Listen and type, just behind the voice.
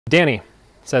Danny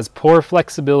says, poor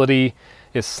flexibility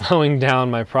is slowing down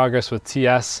my progress with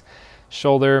TS.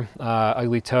 Shoulder,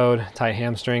 ugly toed, tight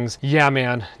hamstrings. Yeah,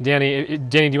 man. Danny,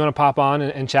 do you want to pop on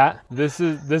and chat? This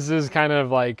is kind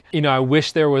of like, you know, I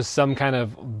wish there was some kind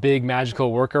of big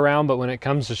magical workaround, but when it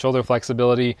comes to shoulder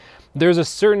flexibility, there's a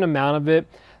certain amount of it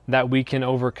that we can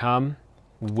overcome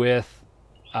with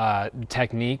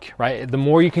technique, right? The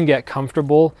more you can get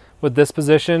comfortable with this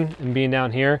position and being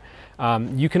down here,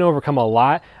 you can overcome a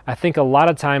lot. I think a lot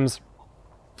of times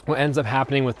what ends up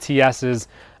happening with TS is,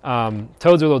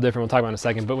 toes are a little different, we'll talk about in a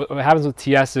second, but what happens with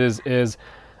TS is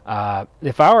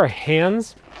if our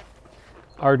hands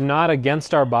are not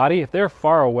against our body, if they're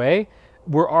far away,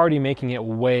 we're already making it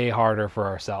way harder for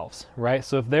ourselves, right?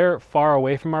 So if they're far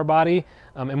away from our body,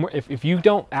 and if you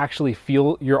don't actually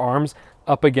feel your arms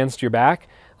up against your back,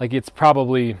 like it's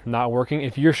probably not working.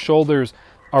 If your shoulders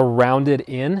are rounded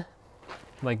in,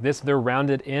 like this, they're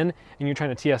rounded in, and you're trying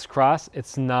to TS cross,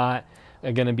 it's not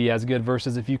going to be as good.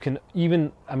 Versus if you can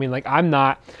even, I mean, like I'm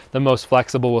not the most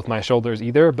flexible with my shoulders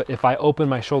either, but if I open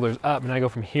my shoulders up and I go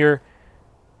from here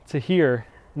to here,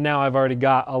 now I've already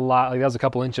got a lot, like that was a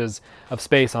couple inches of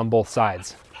space on both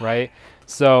sides, right?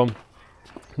 So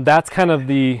that's kind of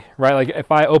the, right, like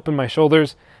if I open my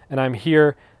shoulders and I'm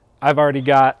here, I've already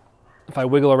got, if I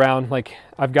wiggle around, like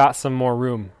I've got some more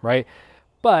room, right?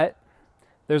 But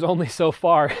there's only so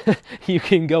far you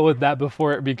can go with that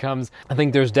before it becomes, I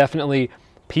think there's definitely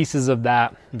pieces of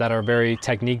that that are very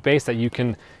technique based that you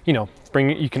can, you know,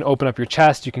 you can open up your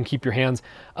chest, you can keep your hands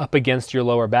up against your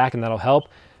lower back and that'll help.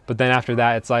 But then after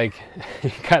that, it's like, you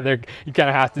kind of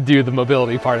have to do the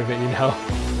mobility part of it, you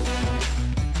know?